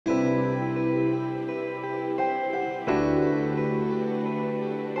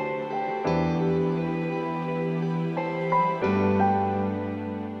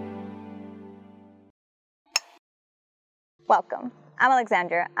Welcome. I'm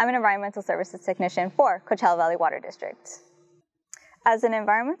Alexandria. I'm an environmental services technician for Coachella Valley Water District. As an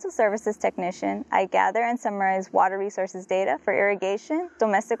environmental services technician, I gather and summarize water resources data for irrigation,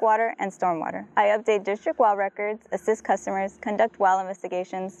 domestic water, and stormwater. I update district well records, assist customers, conduct well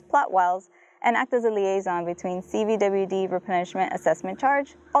investigations, plot wells, and act as a liaison between CVWD Replenishment Assessment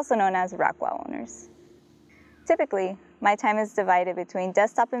Charge, also known as RAC well owners. Typically, my time is divided between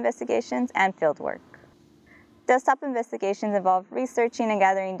desktop investigations and field work. Desktop investigations involve researching and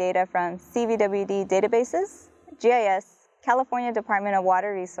gathering data from CVWD databases, GIS, California Department of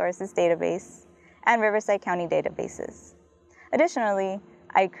Water Resources database, and Riverside County databases. Additionally,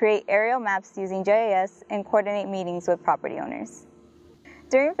 I create aerial maps using GIS and coordinate meetings with property owners.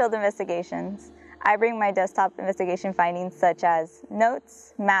 During field investigations, I bring my desktop investigation findings such as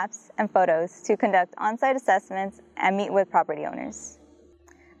notes, maps, and photos to conduct on-site assessments and meet with property owners.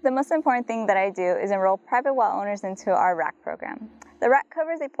 The most important thing that I do is enroll private well owners into our RAC program. The RAC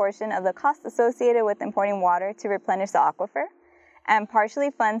covers a portion of the cost associated with importing water to replenish the aquifer and partially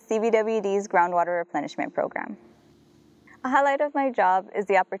funds CVWD's groundwater replenishment program. A highlight of my job is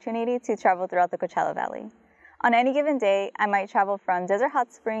the opportunity to travel throughout the Coachella Valley. On any given day, I might travel from Desert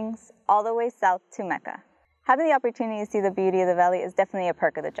Hot Springs all the way south to Mecca. Having the opportunity to see the beauty of the valley is definitely a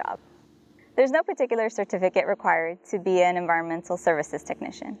perk of the job. There's no particular certificate required to be an environmental services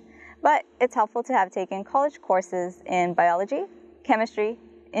technician, but it's helpful to have taken college courses in biology, chemistry,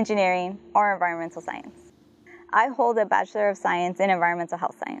 engineering, or environmental science. I hold a Bachelor of Science in Environmental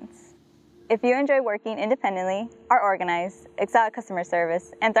Health Science. If you enjoy working independently, are organized, excel at customer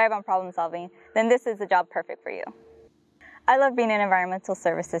service, and thrive on problem solving, then this is the job perfect for you. I love being an environmental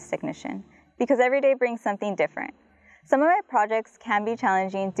services technician because every day brings something different. Some of my projects can be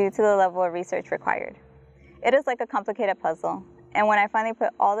challenging due to the level of research required. It is like a complicated puzzle, and when I finally put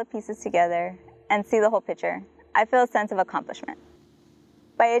all the pieces together and see the whole picture, I feel a sense of accomplishment.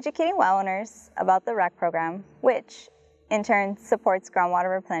 By educating well owners about the RAC program, which in turn supports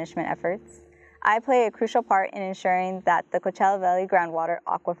groundwater replenishment efforts, I play a crucial part in ensuring that the Coachella Valley groundwater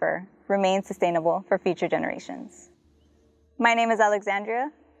aquifer remains sustainable for future generations. My name is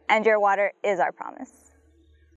Alexandria, and your water is our promise.